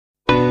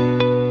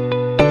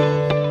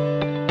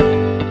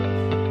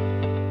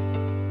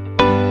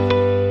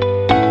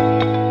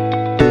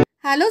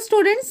Hello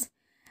students,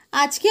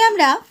 আজকে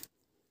আমরা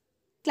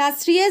class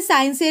 3 এর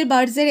সায়েন্সের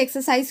বার্ডসের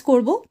এক্সারসাইজ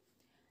করব।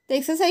 তো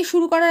এক্সারসাইজ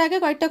শুরু করার আগে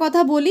কয়েকটা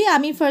কথা বলি।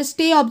 আমি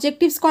ফার্স্টে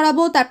অবজেক্টিভস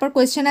করাবো, তারপর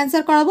কোয়েশ্চেন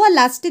অ্যান্সার করাবো, আর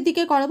লাস্টের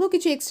দিকে করাবো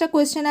কিছু এক্সট্রা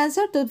কোয়েশ্চেন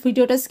অ্যান্সার। তো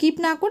ভিডিওটা স্কিপ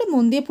না করে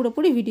মন দিয়ে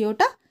পুরোপুরি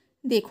ভিডিওটা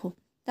দেখো।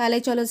 তাহলে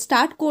চলো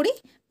স্টার্ট করি।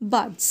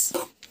 বার্ডস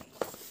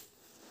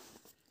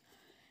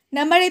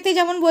নাম্বার এতে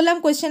যেমন বললাম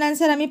কোয়েশ্চেন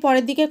অ্যান্সার আমি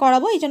পরের দিকে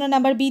করাবো, এই জন্য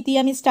নাম্বার বি দিয়ে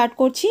আমি স্টার্ট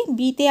করছি।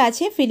 বিতে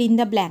আছে fill in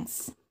the blanks.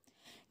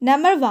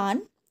 Number 1,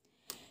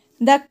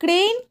 the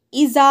crane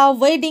is a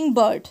wading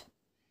bird.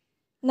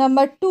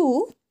 Number 2,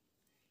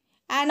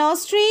 an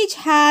ostrich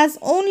has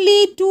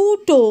only 2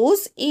 toes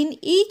in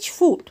each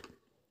foot.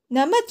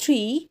 Number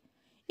 3,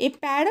 a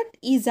parrot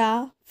is a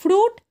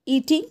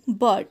fruit-eating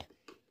bird.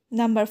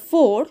 Number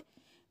 4,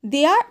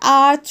 there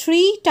are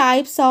 3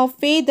 types of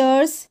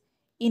feathers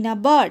in a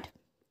bird.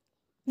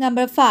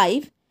 Number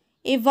 5,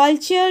 a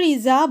vulture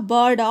is a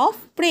bird of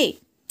prey.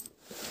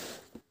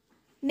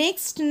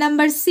 Next,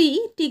 number C,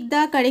 tick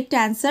the correct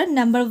answer.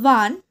 Number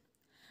 1,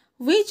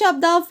 which of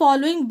the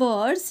following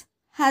birds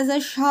has a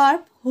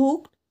sharp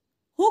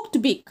hooked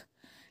beak?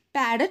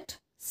 Parrot,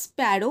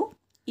 sparrow,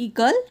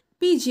 eagle,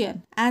 pigeon.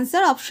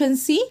 Answer option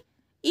C,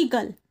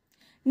 eagle.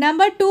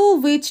 Number 2,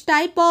 which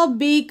type of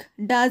beak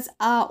does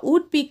a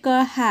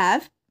woodpecker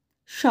have?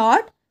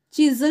 Short,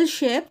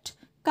 chisel-shaped,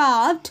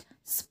 carved,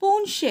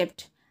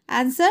 spoon-shaped.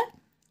 Answer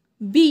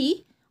B,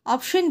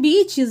 option B,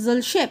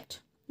 chisel-shaped.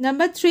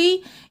 Number 3,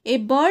 a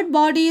bird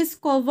body is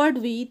covered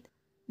with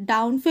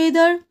down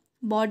feather,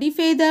 body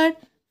feather,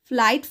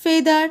 flight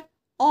feather,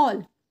 all.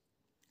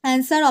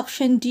 Answer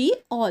option D,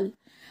 all.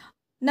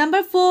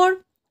 Number 4,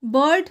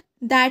 bird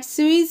that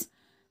sews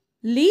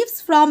leaves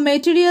from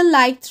material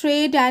like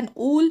thread and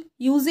wool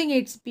using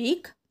its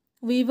beak.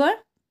 Weaver,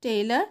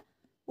 tailor,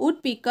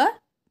 woodpecker,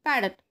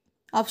 parrot.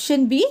 Option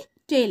B,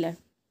 tailor.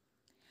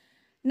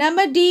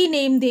 Number D,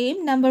 name them.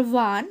 Number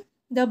 1,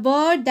 the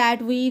bird that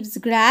weaves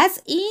grass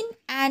in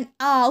and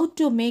out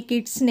to make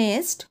its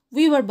nest.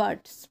 Weaver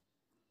birds.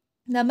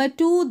 Number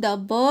 2, the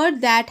bird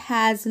that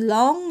has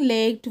long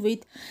legs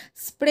with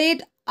spread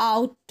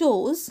out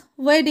toes.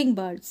 Wading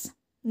birds.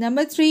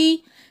 Number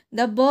 3,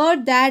 the bird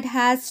that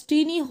has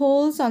tiny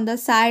holes on the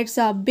sides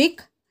of big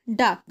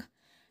duck.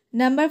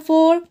 Number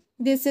 4,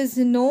 this is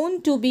known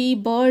to be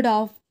bird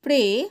of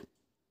prey.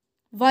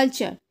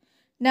 Vulture.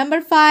 Number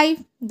 5,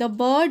 the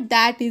bird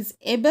that is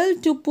able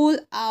to pull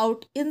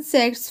out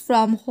insects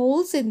from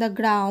holes in the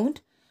ground.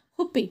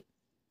 Hoopie.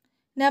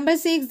 Number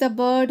 6, the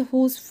bird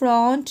whose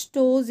front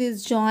toes is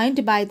joined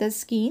by the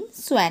skin.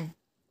 Swan.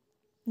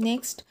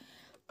 Next,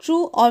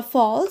 true or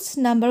false?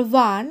 Number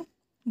 1,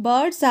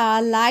 birds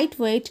are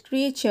lightweight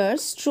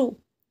creatures. True.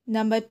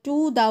 Number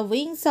 2, the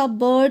wings of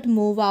bird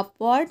move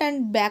upward and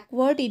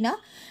backward in a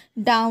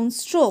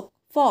downstroke.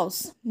 False.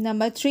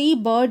 Number 3,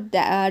 bird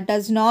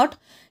does not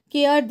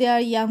care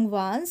their young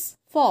ones.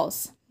 False.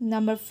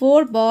 Number 4,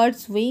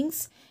 birds' wings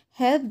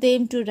help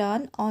them to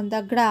run on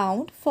the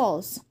ground.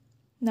 False.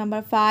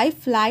 Number 5,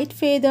 flight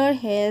feather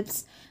helps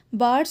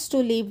birds to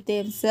lift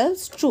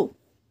themselves. True.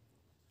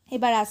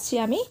 এবার আসছি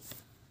আমি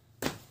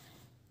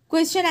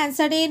question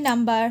answer A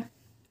number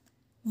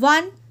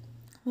 1,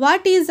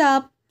 what is a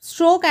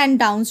stroke and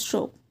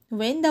downstroke?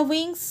 When the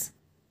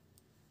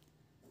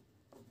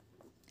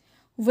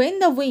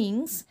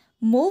wings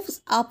moves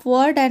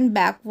upward and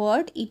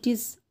backward, it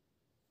is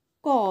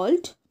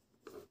called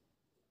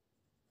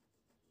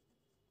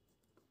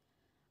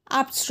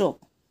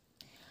upstroke.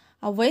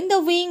 When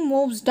the wing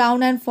moves down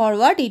and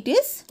forward, it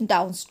is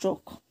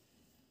downstroke.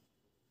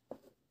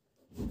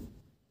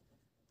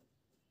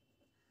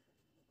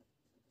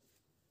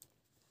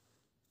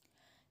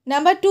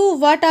 Number 2,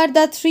 what are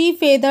the 3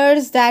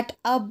 feathers that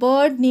a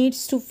bird needs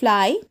to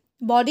fly?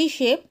 Body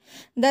shape.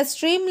 The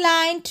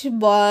streamlined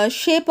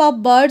shape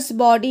of bird's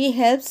body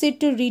helps it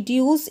to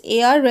reduce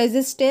air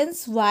resistance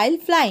while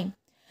flying.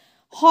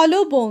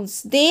 Hollow bones.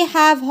 They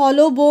have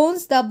hollow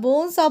bones. The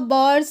bones of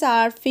birds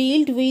are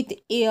filled with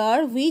air,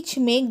 which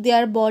make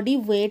their body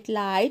weight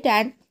light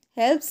and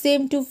helps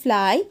them to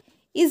fly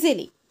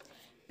easily.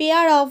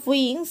 Pair of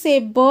wings. A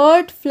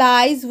bird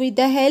flies with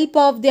the help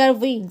of their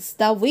wings.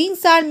 The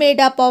wings are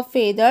made up of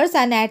feathers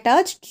and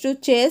attached to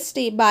chest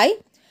by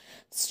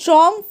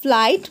strong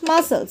flight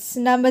muscles.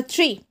 Number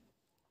 3,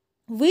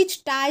 which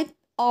type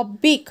of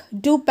beak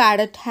do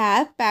parrots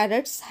have?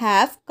 Parrots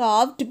have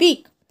curved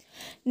beak.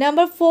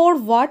 Number 4,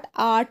 what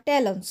are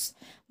talons?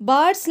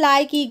 Birds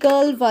like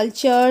eagle,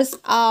 vultures,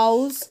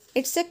 owls,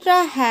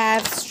 etc.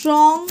 have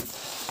strong,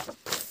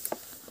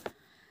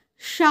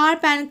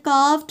 sharp and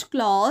curved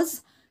claws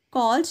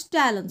called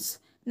talons.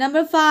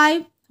 Number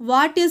 5,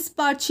 what is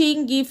perching?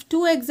 Give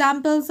 2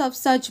 examples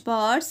of such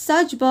birds.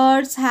 Such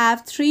birds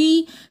have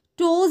 3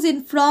 toes in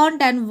front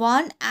and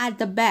 1 at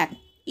the back.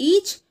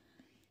 Each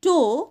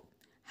toe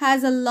has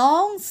a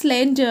long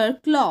slender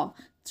claw.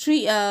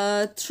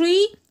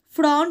 Three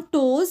front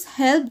toes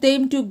help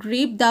them to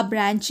grip the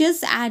branches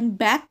and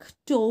back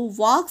toe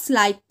walks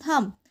like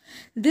thumb.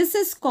 This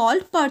is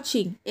called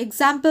perching.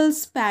 Example,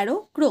 sparrow,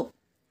 crow.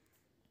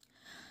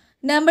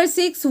 Number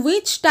 6.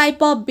 Which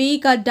type of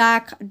beak a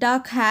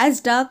duck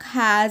has? Duck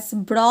has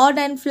broad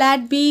and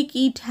flat beak.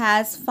 It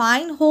has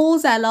fine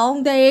holes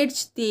along the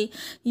edge. They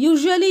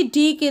usually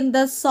dig in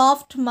the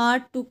soft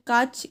mud to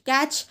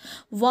catch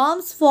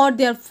worms for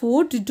their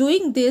food.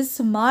 Doing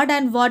this, mud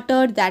and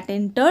water that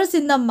enters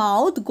in the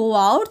mouth go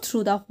out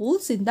through the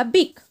holes in the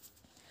beak.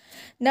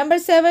 Number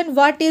 7.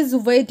 What is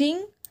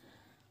wading?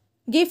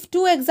 Give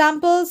 2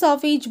 examples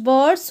of each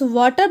bird.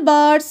 Water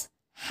birds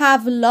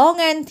have long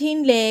and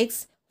thin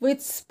legs with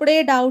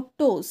spread out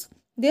toes.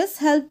 This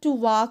helps to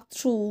walk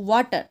through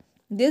water.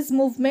 This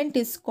movement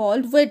is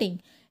called wading.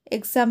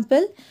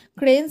 Example,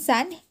 cranes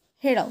and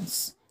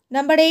herons.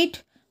 Number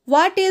 8.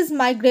 What is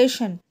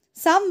migration?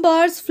 Some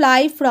birds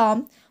fly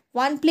from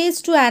one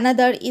place to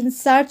another in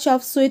search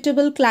of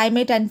suitable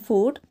climate and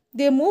food.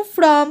 They move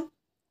from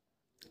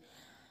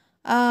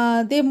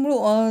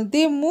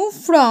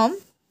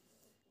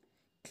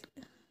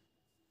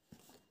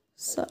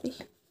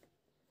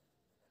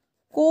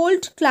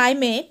cold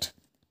climate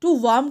to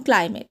warm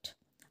climate.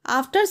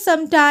 After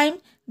some time,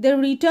 they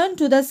return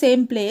to the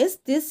same place.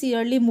 This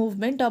yearly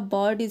movement of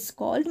bird is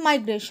called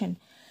migration.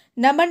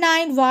 Number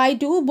 9. Why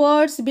do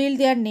birds build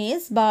their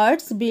nests?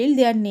 Birds build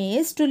their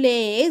nests to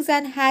lay eggs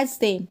and hatch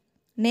them.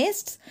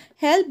 Nests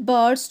help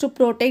birds to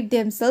protect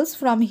themselves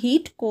from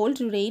heat, cold,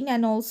 rain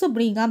and also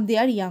bring up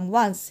their young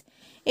ones.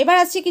 এবার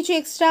আসছে কিছু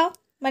extra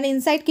মানে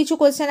inside কিছু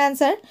question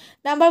answer.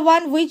 Number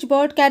 1. Which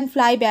bird can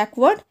fly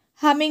backward?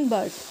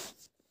 Hummingbird.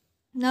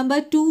 Number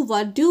 2.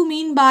 What do you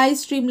mean by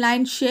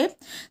streamlined shape?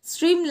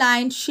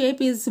 Streamlined shape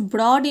is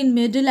broad in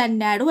middle and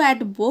narrow at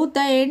both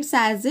the ends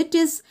as it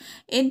is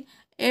in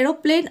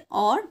aeroplane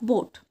or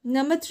boat.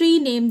 Number 3.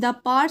 Name the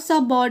parts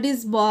of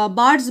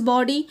bird's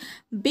body: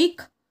 beak,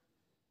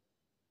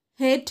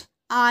 head,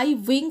 eye,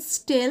 wings,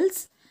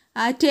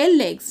 tail,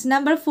 legs.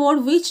 Number 4.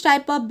 Which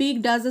type of beak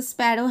does a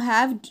sparrow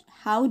have?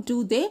 How do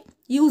they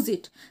use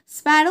it?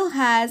 Sparrow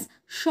has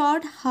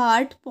short,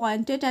 hard,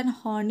 pointed and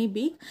horny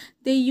beak.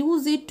 They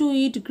use it to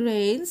eat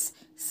grains,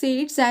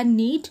 seeds and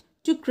need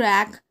to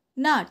crack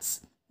nuts.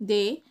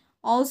 They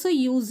also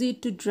use it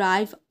to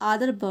drive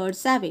other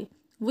birds away.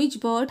 Which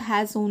bird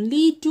has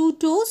only 2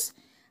 toes?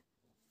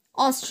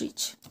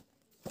 Ostrich.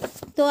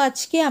 তো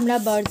আজকে আমরা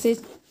বার্ডসের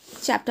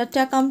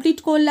চ্যাপ্টারটা complete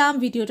করলাম.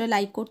 ভিডিওটা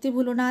like করতে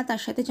ভুলো না,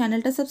 তার সাথে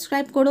চ্যানেলটা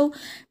সাবস্ক্রাইব করো,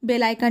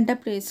 বেল আইকনটা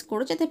প্রেস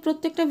করো যাতে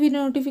প্রত্যেকটা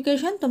ভিডিও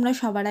নোটিফিকেশন তোমরা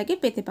সবার আগে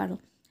পেতে পারো.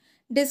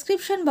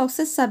 ডেসক্রিপশন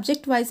বক্সের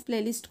সাবজেক্ট ওয়াইজ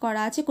প্লেলিস্ট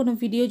করা আছে, কোনো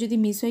ভিডিও যদি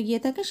মিস হয়ে গিয়ে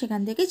থাকে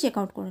সেখান থেকেই চেক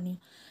আউট করে নিও.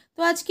 তো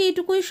আজকে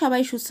এটুকুই.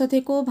 সবাই সুস্থ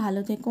থেকো,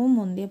 ভালো থেকো,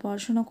 মন দিয়ে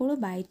পড়াশোনা করো.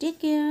 By, take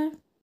care.